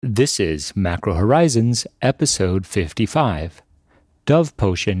This is Macro Horizons, episode 55, Dove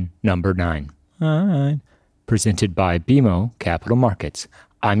Potion number 9. All right. Presented by BMO Capital Markets.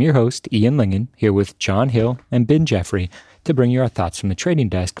 I'm your host, Ian Lingen, here with John Hill and Ben Jeffrey to bring you our thoughts from the trading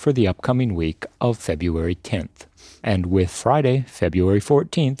desk for the upcoming week of February 10th. And with Friday, February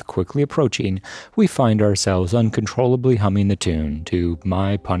 14th, quickly approaching, we find ourselves uncontrollably humming the tune to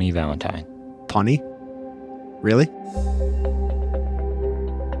My Punny Valentine. Punny? Really?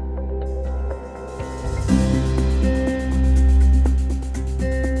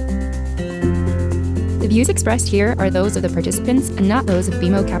 The views expressed here are those of the participants and not those of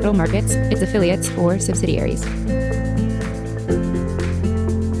BMO Capital Markets, its affiliates, or subsidiaries.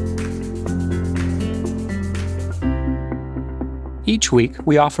 Each week,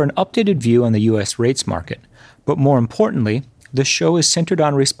 we offer an updated view on the U.S. rates market, but more importantly, the show is centered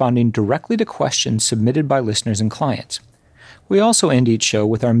on responding directly to questions submitted by listeners and clients. We also end each show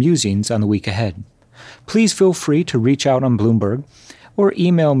with our musings on the week ahead. Please feel free to reach out on Bloomberg or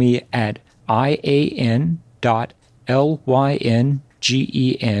email me at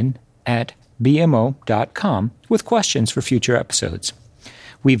ian.lyngen@bmo.com with questions for future episodes.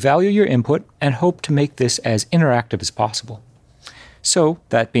 We value your input and hope to make this as interactive as possible. So,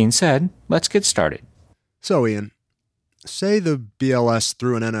 that being said, let's get started. So, Ian, say the BLS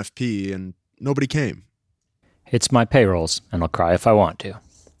threw an NFP and nobody came. It's my payrolls, and I'll cry if I want to.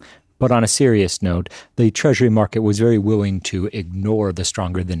 But on a serious note, the Treasury market was very willing to ignore the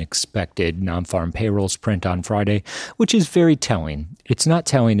stronger than expected non-farm payrolls print on Friday, which is very telling. It's not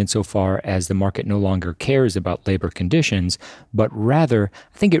telling insofar as the market no longer cares about labor conditions, but rather,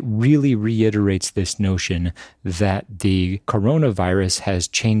 I think it really reiterates this notion that the coronavirus has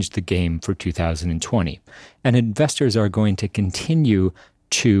changed the game for 2020. And investors are going to continue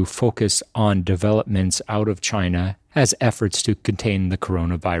to focus on developments out of China as efforts to contain the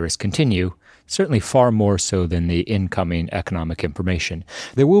coronavirus continue, certainly far more so than the incoming economic information.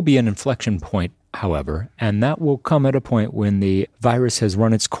 There will be an inflection point, however, and that will come at a point when the virus has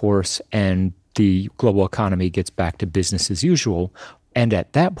run its course and the global economy gets back to business as usual. And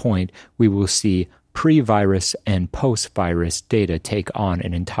at that point, we will see pre-virus and post-virus data take on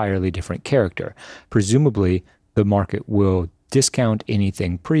an entirely different character. Presumably, the market will discount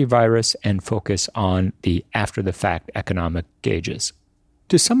anything pre-virus and focus on the after-the-fact economic gauges.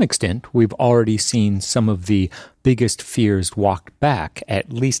 To some extent, we've already seen some of the biggest fears walked back,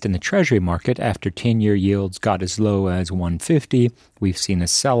 at least in the Treasury market, after 10-year yields got as low as 150. We've seen a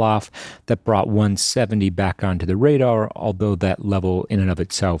sell-off that brought 170 back onto the radar, although that level in and of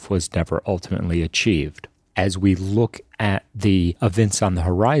itself was never ultimately achieved. As we look at the events on the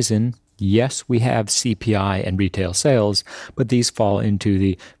horizon, yes, we have CPI and retail sales, but these fall into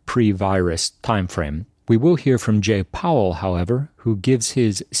the pre-virus timeframe. We will hear from Jay Powell, however, who gives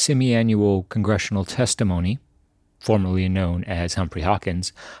his semi-annual congressional testimony, formerly known as Humphrey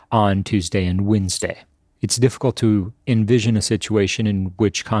Hawkins, on Tuesday and Wednesday. It's difficult to envision a situation in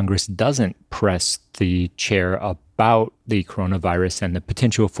which Congress doesn't press the chair about the coronavirus and the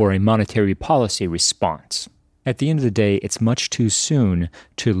potential for a monetary policy response. At the end of the day, it's much too soon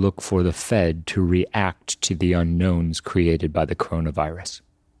to look for the Fed to react to the unknowns created by the coronavirus.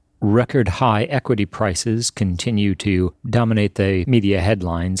 Record high equity prices continue to dominate the media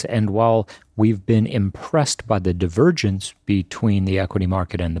headlines, and while we've been impressed by the divergence between the equity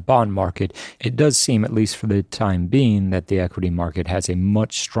market and the bond market, it does seem, at least for the time being, that the equity market has a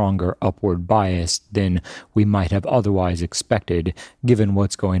much stronger upward bias than we might have otherwise expected, given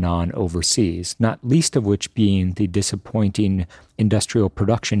what's going on overseas, not least of which being the disappointing industrial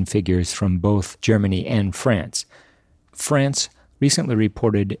production figures from both Germany and France. France recently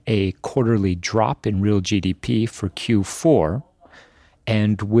reported a quarterly drop in real GDP for Q4,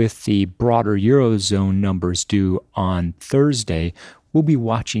 and with the broader Eurozone numbers due on Thursday, we'll be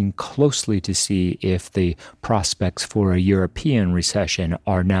watching closely to see if the prospects for a European recession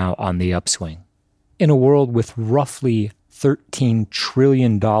are now on the upswing. In a world with roughly $13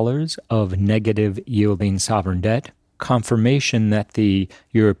 trillion of negative yielding sovereign debt, confirmation that the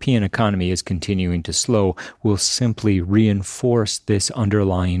European economy is continuing to slow will simply reinforce this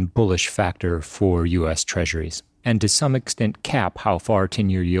underlying bullish factor for U.S. Treasuries, and to some extent cap how far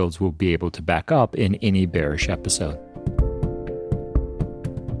 10-year yields will be able to back up in any bearish episode.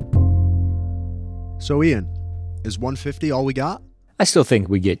 So, Ian, is 150 all we got? I still think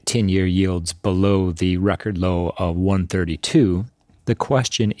we get 10-year yields below the record low of 132. The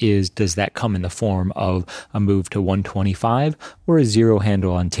question is, does that come in the form of a move to 125 or a zero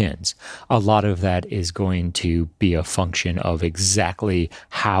handle on tens? A lot of that is going to be a function of exactly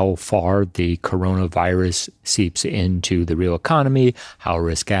how far the coronavirus seeps into the real economy, how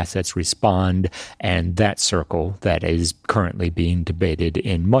risk assets respond, and that circle that is currently being debated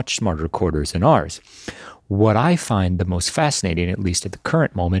in much smarter quarters than ours. What I find the most fascinating, at least at the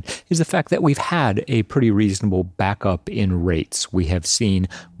current moment, is the fact that we've had a pretty reasonable backup in rates. We have seen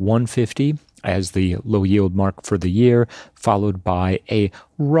 150 as the low yield mark for the year, followed by a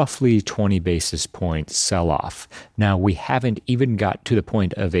roughly 20 basis point sell-off. Now, we haven't even got to the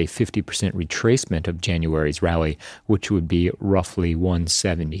point of a 50% retracement of January's rally, which would be roughly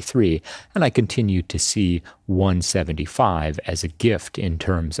 173, and I continue to see 175 as a gift in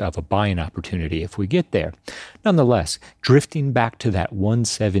terms of a buying opportunity if we get there. Nonetheless, drifting back to that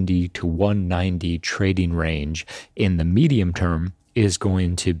 170 to 190 trading range in the medium term is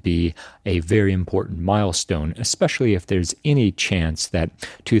going to be a very important milestone, especially if there's any chance that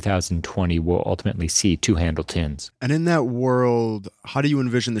 2020 will ultimately see two-handle tens. And in that world, how do you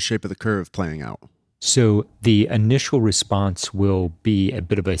envision the shape of the curve playing out? So the initial response will be a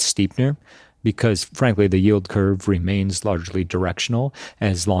bit of a steepener, because frankly, the yield curve remains largely directional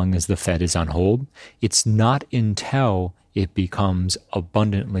as long as the Fed is on hold. It's not until it becomes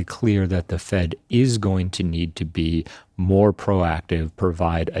abundantly clear that the Fed is going to need to be more proactive,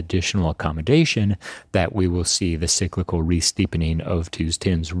 provide additional accommodation, that we will see the cyclical re-steepening of twos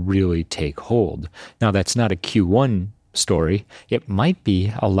tens really take hold. Now, that's not a Q1 story. It might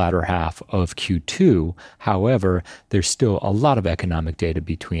be a latter half of Q2. However, there's still a lot of economic data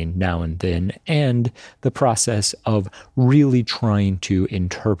between now and then, and the process of really trying to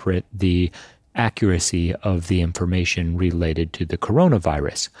interpret the accuracy of the information related to the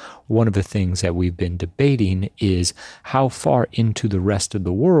coronavirus. One of the things that we've been debating is how far into the rest of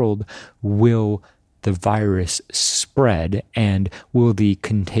the world will the virus spread, and will the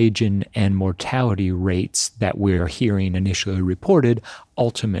contagion and mortality rates that we're hearing initially reported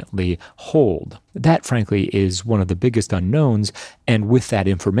ultimately hold? That, frankly, is one of the biggest unknowns, and with that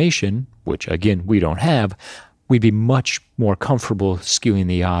information, which again we don't have, we'd be much more comfortable skewing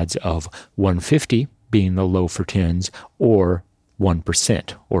the odds of 150 being the low for tens, or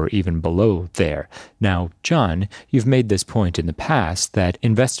 1%, or even below there. Now, John, you've made this point in the past that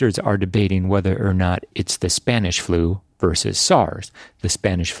investors are debating whether or not it's the Spanish flu versus SARS. The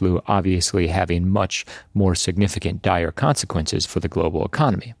Spanish flu obviously having much more significant dire consequences for the global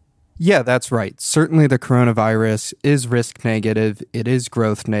economy. Yeah, that's right. Certainly the coronavirus is risk negative, it is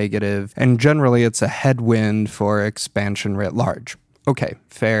growth negative, and generally it's a headwind for expansion writ large. Okay,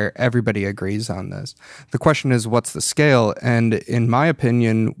 fair. Everybody agrees on this. The question is, what's the scale? And in my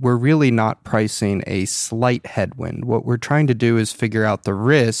opinion, we're really not pricing a slight headwind. What we're trying to do is figure out the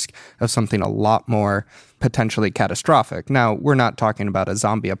risk of something a lot more potentially catastrophic. Now, we're not talking about a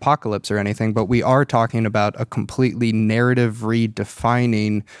zombie apocalypse or anything, but we are talking about a completely narrative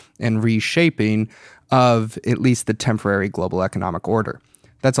redefining and reshaping of at least the temporary global economic order.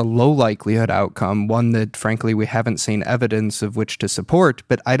 That's a low likelihood outcome, one that, frankly, we haven't seen evidence of which to support,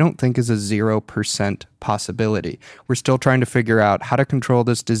 but I don't think is a 0% possibility. We're still trying to figure out how to control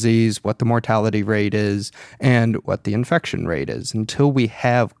this disease, what the mortality rate is, and what the infection rate is. Until we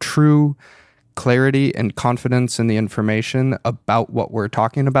have true clarity and confidence in the information about what we're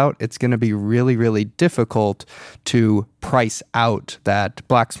talking about, it's going to be really, really difficult to price out that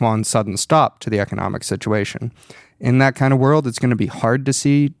black swan sudden stop to the economic situation. In that kind of world, it's going to be hard to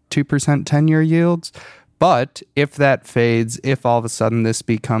see 2% 10-year yields. But if that fades, if all of a sudden this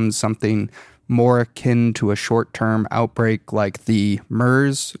becomes something more akin to a short-term outbreak like the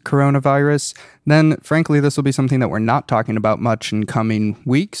MERS coronavirus, then frankly, this will be something that we're not talking about much in coming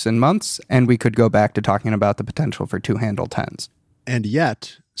weeks and months, and we could go back to talking about the potential for two-handle tens. And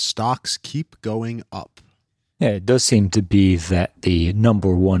yet, stocks keep going up. Yeah, it does seem to be that the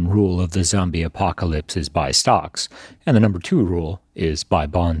number one rule of the zombie apocalypse is buy stocks, and the number two rule is buy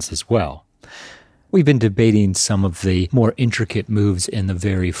bonds as well. We've been debating some of the more intricate moves in the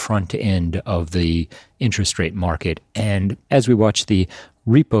very front end of the interest rate market, and as we watch the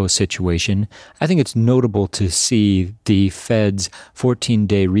repo situation, I think it's notable to see the Fed's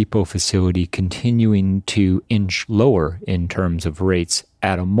 14-day repo facility continuing to inch lower in terms of rates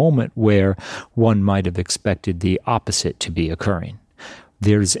at a moment where one might have expected the opposite to be occurring.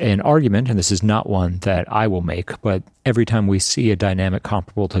 There's an argument, and this is not one that I will make, but every time we see a dynamic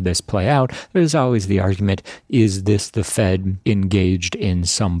comparable to this play out, there's always the argument, is this the Fed engaged in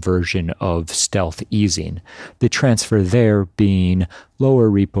some version of stealth easing? The transfer there being lower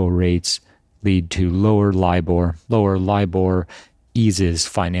repo rates lead to lower LIBOR eases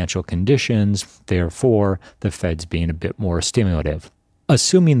financial conditions, therefore the Fed's being a bit more stimulative.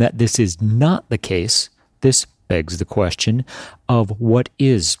 Assuming that this is not the case, this begs the question of what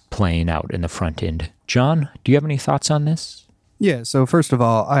is playing out in the front end. John, do you have any thoughts on this? Yeah, so first of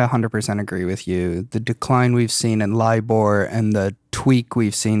all, I 100% agree with you. The decline we've seen in LIBOR and the tweak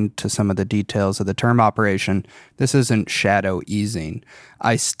we've seen to some of the details of the term operation, this isn't shadow easing.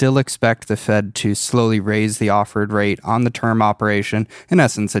 I still expect the Fed to slowly raise the offered rate on the term operation. In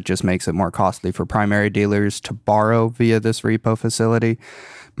essence, it just makes it more costly for primary dealers to borrow via this repo facility.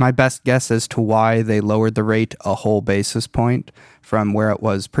 My best guess as to why they lowered the rate a whole basis point from where it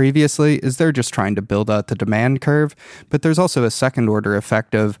was previously is they're just trying to build out the demand curve. But there's also a second order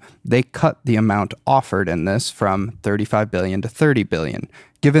effect of they cut the amount offered in this from $35 billion to $30 billion.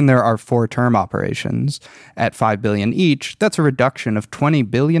 Given there are 4 term operations at $5 billion each, that's a reduction of $20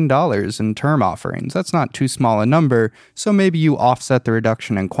 billion in term offerings. That's not too small a number. So maybe you offset the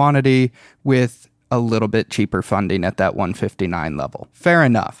reduction in quantity with a little bit cheaper funding at that 159 level. Fair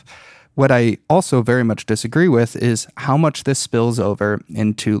enough. What I also very much disagree with is how much this spills over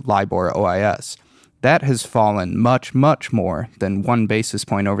into LIBOR OIS. That has fallen much, much more than 1 basis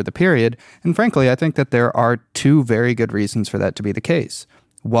point over the period. And frankly, I think that there are 2 very good reasons for that to be the case.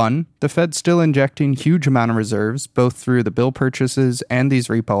 One, the Fed's still injecting huge amount of reserves, both through the bill purchases and these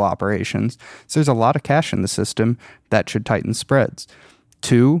repo operations. So there's a lot of cash in the system that should tighten spreads.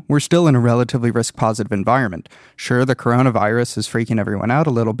 2, we're still in a relatively risk-positive environment. Sure, the coronavirus is freaking everyone out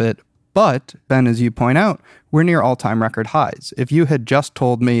a little bit, but, Ben, as you point out, we're near all-time record highs. If you had just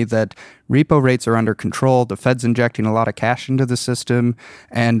told me that repo rates are under control, the Fed's injecting a lot of cash into the system,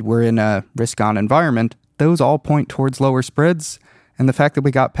 and we're in a risk-on environment, those all point towards lower spreads. And the fact that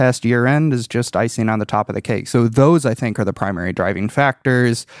we got past year-end is just icing on the top of the cake. So those, I think, are the primary driving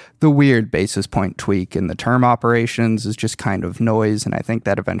factors. The weird basis point tweak in the term operations is just kind of noise, and I think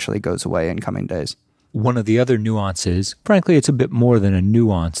that eventually goes away in coming days. One of the other nuances, frankly, it's a bit more than a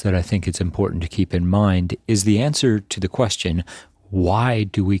nuance that I think it's important to keep in mind, is the answer to the question, why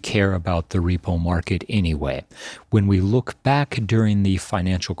do we care about the repo market anyway? When we look back during the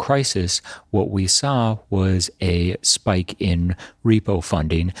financial crisis, what we saw was a spike in repo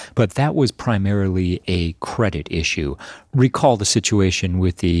funding, but that was primarily a credit issue. Recall the situation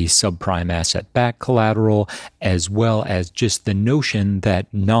with the subprime asset-backed collateral, as well as just the notion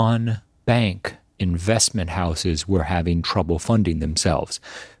that non-bank investment houses were having trouble funding themselves.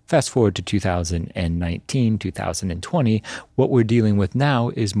 Fast forward to 2019, 2020, what we're dealing with now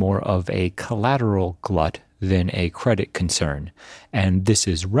is more of a collateral glut than a credit concern. And this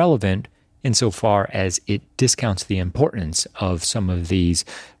is relevant insofar as it discounts the importance of some of these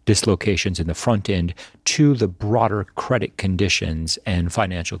dislocations in the front end to the broader credit conditions and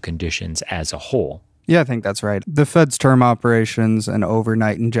financial conditions as a whole. Yeah, I think that's right. The Fed's term operations and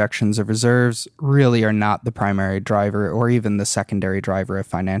overnight injections of reserves really are not the primary driver or even the secondary driver of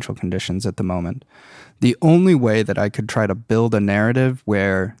financial conditions at the moment. The only way that I could try to build a narrative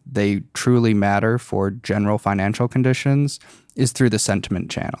where they truly matter for general financial conditions is through the sentiment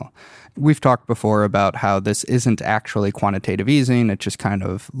channel. We've talked before about how this isn't actually quantitative easing. It just kind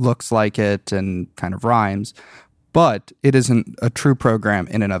of looks like it and kind of rhymes, but it isn't a true program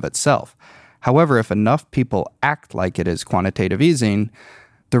in and of itself. However, if enough people act like it is quantitative easing,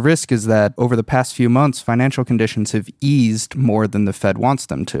 the risk is that over the past few months, financial conditions have eased more than the Fed wants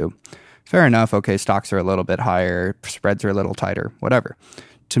them to. Fair enough, okay, stocks are a little bit higher, spreads are a little tighter, whatever.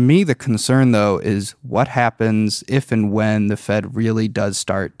 To me, the concern, though, is what happens if and when the Fed really does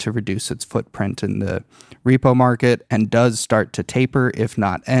start to reduce its footprint in the repo market and does start to taper, if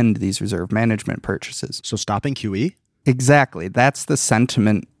not end, these reserve management purchases. So stopping QE? Exactly. That's the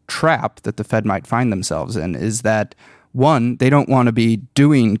sentiment trap that the Fed might find themselves in, is that, one, they don't want to be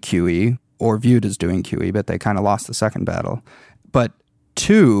doing QE or viewed as doing QE, but they kind of lost the second battle. But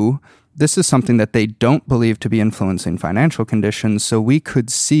 2, this is something that they don't believe to be influencing financial conditions, so we could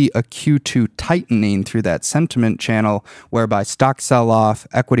see a Q2 tightening through that sentiment channel whereby stocks sell off,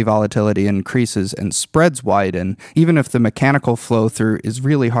 equity volatility increases, and spreads widen. Even if the mechanical flow-through is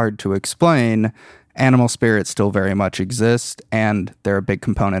really hard to explain, animal spirits still very much exist, and they're a big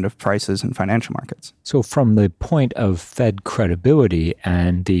component of prices in financial markets. So from the point of Fed credibility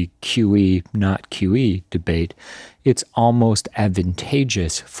and the QE, not QE debate, it's almost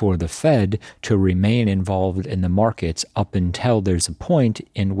advantageous for the Fed to remain involved in the markets up until there's a point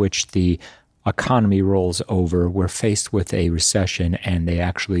in which the economy rolls over, we're faced with a recession, and they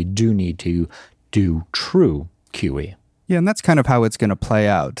actually do need to do true QE. Yeah, and that's kind of how it's going to play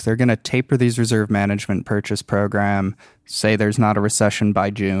out. They're going to taper these reserve management purchase program, say there's not a recession by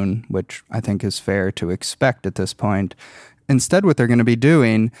June, which I think is fair to expect at this point. Instead, what they're going to be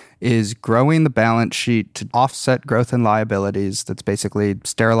doing is growing the balance sheet to offset growth in liabilities. That's basically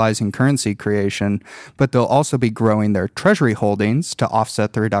sterilizing currency creation. But they'll also be growing their treasury holdings to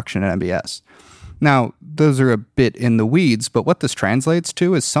offset the reduction in MBS. Now, those are a bit in the weeds, but what this translates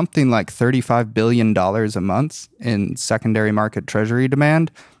to is something like $35 billion a month in secondary market treasury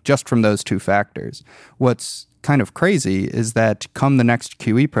demand just from those two factors. What's kind of crazy is that come the next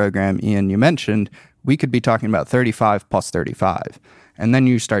QE program, Ian, you mentioned, we could be talking about 35 plus 35. And then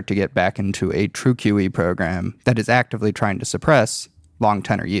you start to get back into a true QE program that is actively trying to suppress long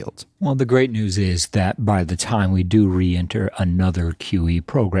tenor yields. Well, the great news is that by the time we do re-enter another QE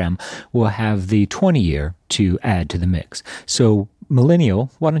program, we'll have the 20-year to add to the mix. So,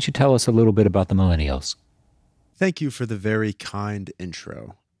 Millennial, why don't you tell us a little bit about the millennials? Thank you for the very kind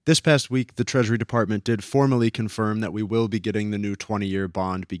intro. This past week, the Treasury Department did formally confirm that we will be getting the new 20-year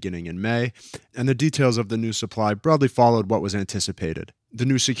bond beginning in May, and the details of the new supply broadly followed what was anticipated. The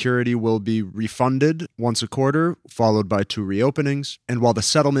new security will be refunded once a quarter, followed by 2 reopenings, and while the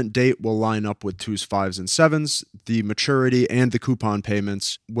settlement date will line up with 2s, 5s, and 7s, the maturity and the coupon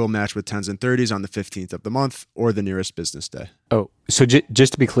payments will match with 10s and 30s on the 15th of the month or the nearest business day. Oh, so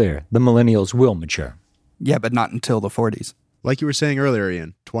just to be clear, the millennials will mature. Yeah, but not until the 40s. Like you were saying earlier,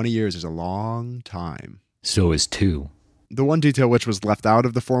 Ian, 20 years is a long time. So is 2. The one detail which was left out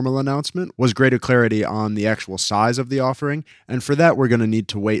of the formal announcement was greater clarity on the actual size of the offering, and for that we're going to need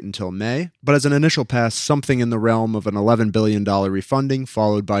to wait until May. But as an initial pass, something in the realm of an $11 billion refunding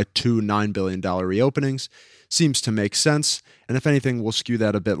followed by 2 $9 billion reopenings seems to make sense, and if anything, we'll skew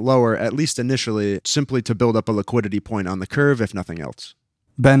that a bit lower, at least initially, simply to build up a liquidity point on the curve, if nothing else.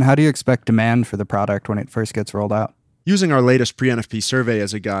 Ben, how do you expect demand for the product when it first gets rolled out? Using our latest pre-NFP survey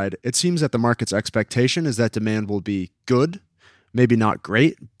as a guide, it seems that the market's expectation is that demand will be good, maybe not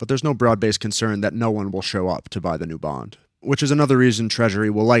great, but there's no broad-based concern that no one will show up to buy the new bond, which is another reason Treasury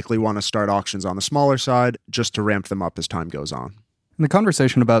will likely want to start auctions on the smaller side just to ramp them up as time goes on. The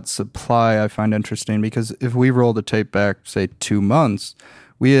conversation about supply I find interesting because if we roll the tape back, say, 2 months,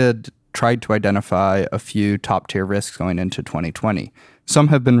 we had tried to identify a few top-tier risks going into 2020. Some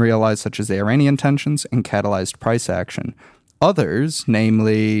have been realized, such as the Iranian tensions and catalyzed price action. Others,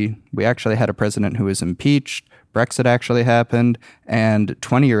 namely, we actually had a president who was impeached, Brexit actually happened, and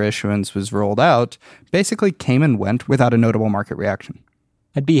 20-year issuance was rolled out, basically came and went without a notable market reaction.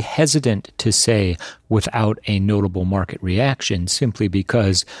 I'd be hesitant to say without a notable market reaction simply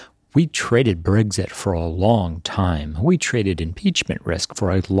because we traded Brexit for a long time. We traded impeachment risk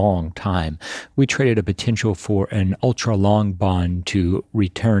for a long time. We traded a potential for an ultra-long bond to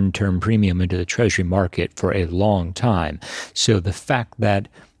return term premium into the Treasury market for a long time. So the fact that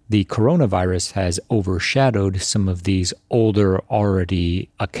the coronavirus has overshadowed some of these older, already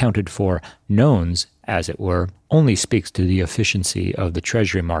accounted for knowns, as it were, only speaks to the efficiency of the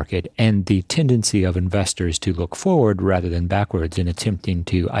Treasury market and the tendency of investors to look forward rather than backwards in attempting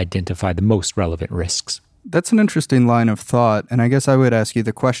to identify the most relevant risks. That's an interesting line of thought, and I guess I would ask you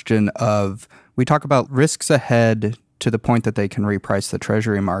the question of, we talk about risks ahead to the point that they can reprice the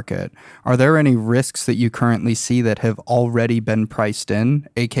Treasury market. Are there any risks that you currently see that have already been priced in,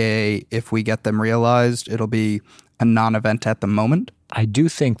 aka if we get them realized, it'll be a non-event at the moment? I do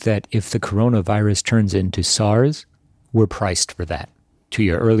think that if the coronavirus turns into SARS, we're priced for that. To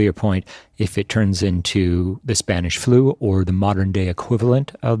your earlier point, if it turns into the Spanish flu or the modern-day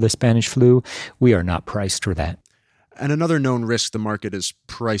equivalent of the Spanish flu, we are not priced for that. And another known risk the market is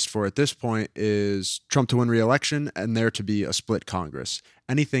priced for at this point is Trump to win re-election and there to be a split Congress.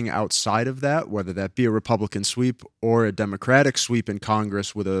 Anything outside of that, whether that be a Republican sweep or a Democratic sweep in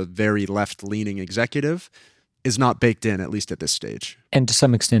Congress with a very left-leaning executive, is not baked in, at least at this stage. And to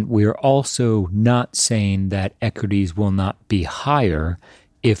some extent, we're also not saying that equities will not be higher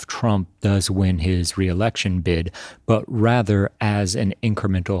if Trump does win his re-election bid, but rather as an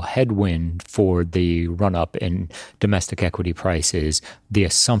incremental headwind for the run-up in domestic equity prices, the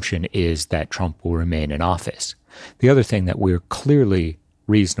assumption is that Trump will remain in office. The other thing that we're clearly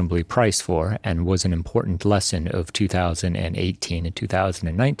reasonably priced for, and was an important lesson of 2018 and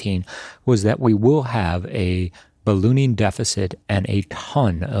 2019, was that we will have a ballooning deficit and a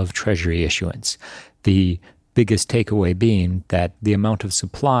ton of Treasury issuance. The biggest takeaway being that the amount of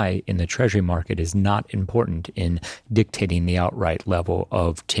supply in the Treasury market is not important in dictating the outright level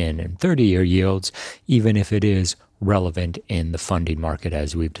of 10 and 30-year yields, even if it is relevant in the funding market,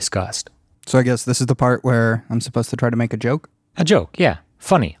 as we've discussed. So I guess this is the part where I'm supposed to try to make a joke? A joke, yeah.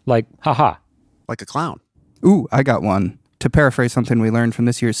 Funny, like, haha. Like a clown. Ooh, I got one. To paraphrase something we learned from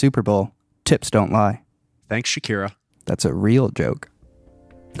this year's Super Bowl, tips don't lie. Thanks, Shakira. That's a real joke.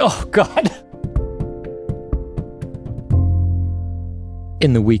 Oh, God.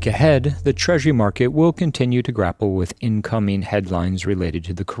 In the week ahead, the Treasury market will continue to grapple with incoming headlines related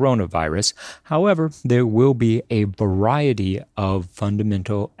to the coronavirus. However, there will be a variety of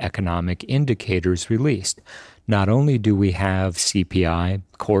fundamental economic indicators released. Not only do we have CPI,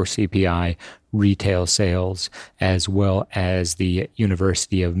 core CPI, retail sales, as well as the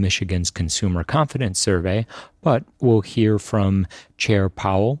University of Michigan's Consumer Confidence Survey, but we'll hear from Chair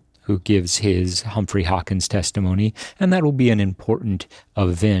Powell, who gives his Humphrey Hawkins testimony, and that will be an important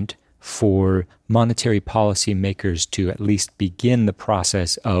event for monetary policy makers to at least begin the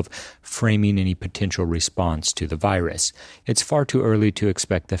process of framing any potential response to the virus. It's far too early to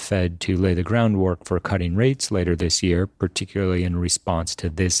expect the Fed to lay the groundwork for cutting rates later this year, particularly in response to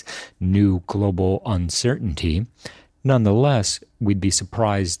this new global uncertainty. Nonetheless, we'd be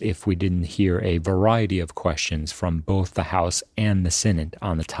surprised if we didn't hear a variety of questions from both the House and the Senate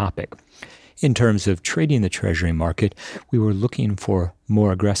on the topic. In terms of trading the Treasury market, we were looking for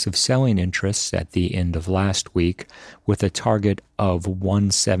more aggressive selling interests at the end of last week, with a target of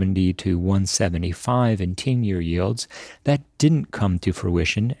 170 to 175 in 10-year yields. That didn't come to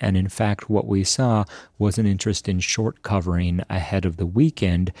fruition, and in fact, what we saw was an interest in short covering ahead of the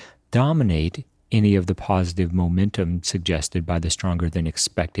weekend dominate any of the positive momentum suggested by the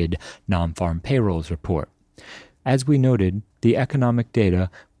stronger-than-expected non-farm payrolls report. As we noted, the economic data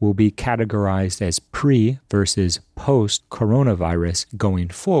will be categorized as pre- versus post-coronavirus going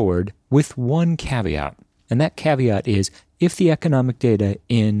forward, with one caveat. And that caveat is if the economic data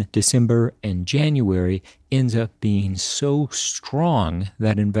in December and January ends up being so strong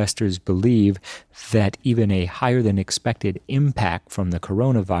that investors believe that even a higher-than-expected impact from the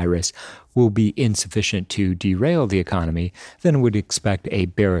coronavirus will be insufficient to derail the economy, then we'd expect a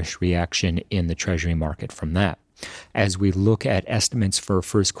bearish reaction in the Treasury market from that. As we look at estimates for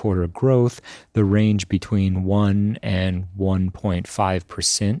first quarter growth, the range between 1 and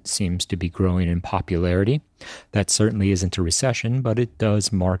 1.5% seems to be growing in popularity. That certainly isn't a recession, but it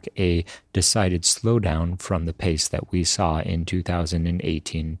does mark a decided slowdown from the pace that we saw in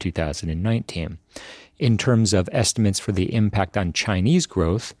 2018, 2019. In terms of estimates for the impact on Chinese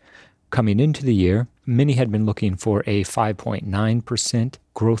growth, coming into the year, many had been looking for a 5.9%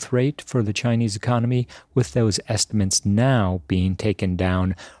 growth rate for the Chinese economy, with those estimates now being taken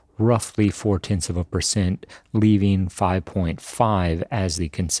down roughly 0.4%, leaving 5.5 as the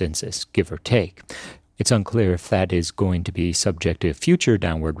consensus, give or take. It's unclear if that is going to be subject to future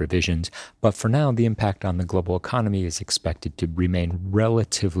downward revisions, but for now, the impact on the global economy is expected to remain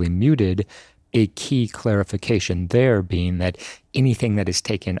relatively muted. A key clarification there being that anything that is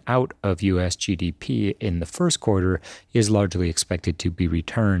taken out of U.S. GDP in the first quarter is largely expected to be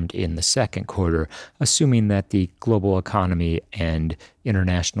returned in the second quarter, assuming that the global economy and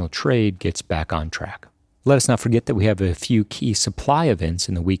international trade gets back on track. Let us not forget that we have a few key supply events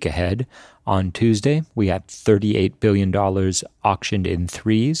in the week ahead. On Tuesday, we have $38 billion auctioned in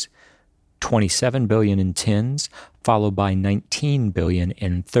threes, $27 billion in tens, followed by $19 billion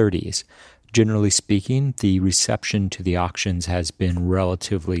in 30s. Generally speaking, the reception to the auctions has been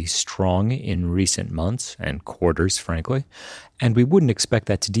relatively strong in recent months and quarters, frankly, and we wouldn't expect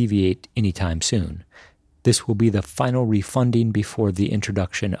that to deviate anytime soon. This will be the final refunding before the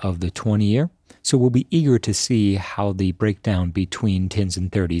introduction of the 20-year, so we'll be eager to see how the breakdown between 10s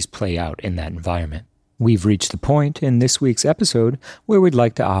and 30s play out in that environment. We've reached the point in this week's episode where we'd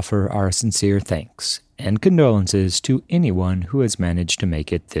like to offer our sincere thanks and condolences to anyone who has managed to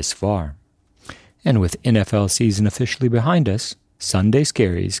make it this far. And with NFL season officially behind us, Sunday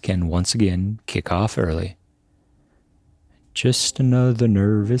Scaries can once again kick off early. Just another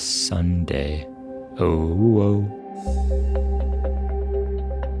nervous Sunday. Oh, oh.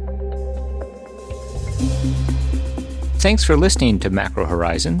 Thanks for listening to Macro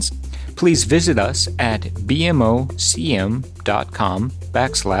Horizons. Please visit us at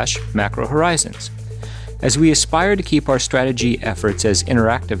bmocm.com/Macro Horizons. As we aspire to keep our strategy efforts as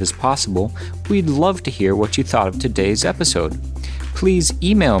interactive as possible, we'd love to hear what you thought of today's episode. Please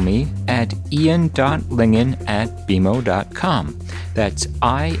email me at ian.lyngen@bmo.com. That's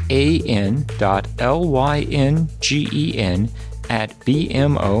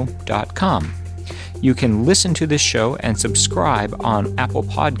ian.lyngen@bmo.com. You can listen to this show and subscribe on Apple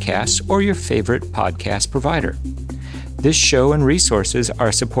Podcasts or your favorite podcast provider. This show and resources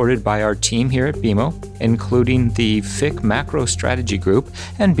are supported by our team here at BMO, including the FIC Macro Strategy Group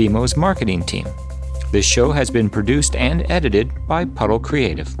and BMO's marketing team. This show has been produced and edited by Puddle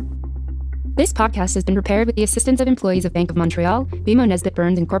Creative. This podcast has been prepared with the assistance of employees of Bank of Montreal, BMO Nesbitt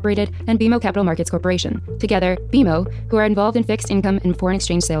Burns Incorporated, and BMO Capital Markets Corporation, together, BMO, who are involved in fixed income and foreign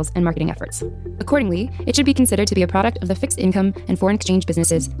exchange sales and marketing efforts. Accordingly, it should be considered to be a product of the fixed income and foreign exchange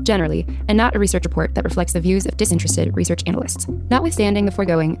businesses generally, and not a research report that reflects the views of disinterested research analysts. Notwithstanding the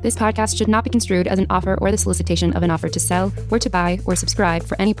foregoing, this podcast should not be construed as an offer or the solicitation of an offer to sell or to buy or subscribe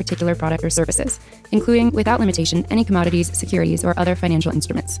for any particular product or services, including, without limitation, any commodities, securities, or other financial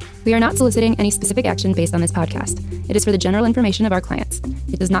instruments. We are not soliciting any specific action based on this podcast. It is for the general information of our clients.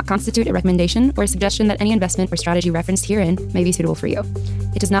 It does not constitute a recommendation or a suggestion that any investment or strategy referenced herein may be suitable for you.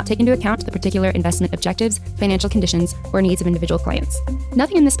 It does not take into account the particular investment objectives, financial conditions, or needs of individual clients.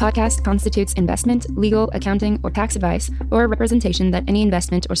 Nothing in this podcast constitutes investment, legal, accounting, or tax advice, or a representation that any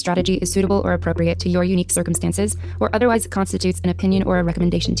investment or strategy is suitable or appropriate to your unique circumstances, or otherwise constitutes an opinion or a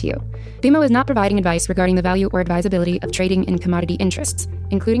recommendation to you. BMO is not providing advice regarding the value or advisability of trading in commodity interests,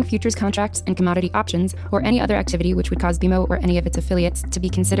 including futures contracts and commodity options, or any other activity which would cause BMO or any of its affiliates to be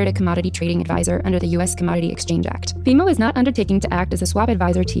considered a commodity trading advisor under the U.S. Commodity Exchange Act. BMO is not undertaking to act as a swap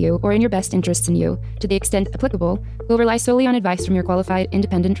advisor to you or in your best interests in you, to the extent applicable, will rely solely on advice from your qualified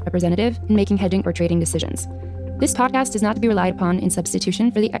independent representative in making hedging or trading decisions. This podcast is not to be relied upon in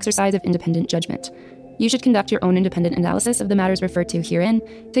substitution for the exercise of independent judgment. You should conduct your own independent analysis of the matters referred to herein,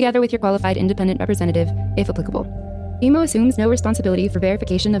 together with your qualified independent representative, if applicable. BMO assumes no responsibility for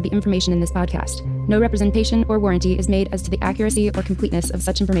verification of the information in this podcast. No representation or warranty is made as to the accuracy or completeness of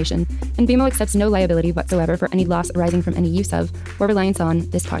such information, and BMO accepts no liability whatsoever for any loss arising from any use of or reliance on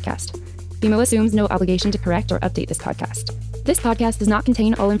this podcast. BMO assumes no obligation to correct or update this podcast. This podcast does not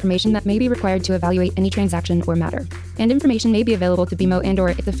contain all information that may be required to evaluate any transaction or matter, and information may be available to BMO and/or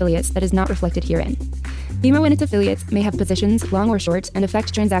its affiliates that is not reflected herein. BMO and its affiliates may have positions, long or short, and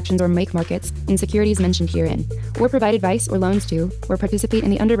affect transactions or make markets in securities mentioned herein, or provide advice or loans to, or participate in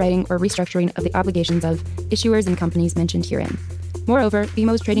the underwriting or restructuring of the obligations of, issuers and companies mentioned herein. Moreover,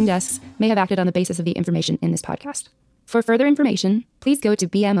 BMO's trading desks may have acted on the basis of the information in this podcast. For further information, please go to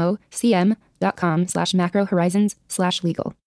bmocm.com/macrohorizons/legal.